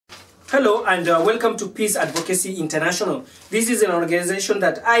Hello and welcome to Peace Advocacy International. This is an organization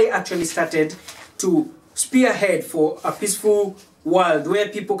that I actually started to spearhead for a peaceful world where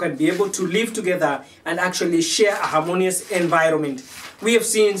people can be able to live together and actually share a harmonious environment. We have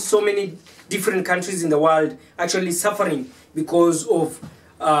seen so many different countries in the world actually suffering because of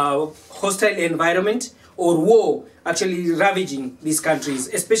hostile environment or war actually ravaging these countries,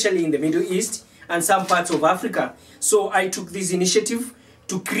 especially in the Middle East and some parts of Africa. So I took this initiative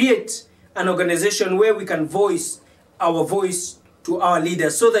to create an organization where we can voice our voice to our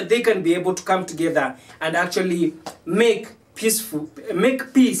leaders so that they can be able to come together and actually make peace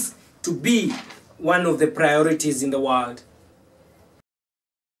to be one of the priorities in the world.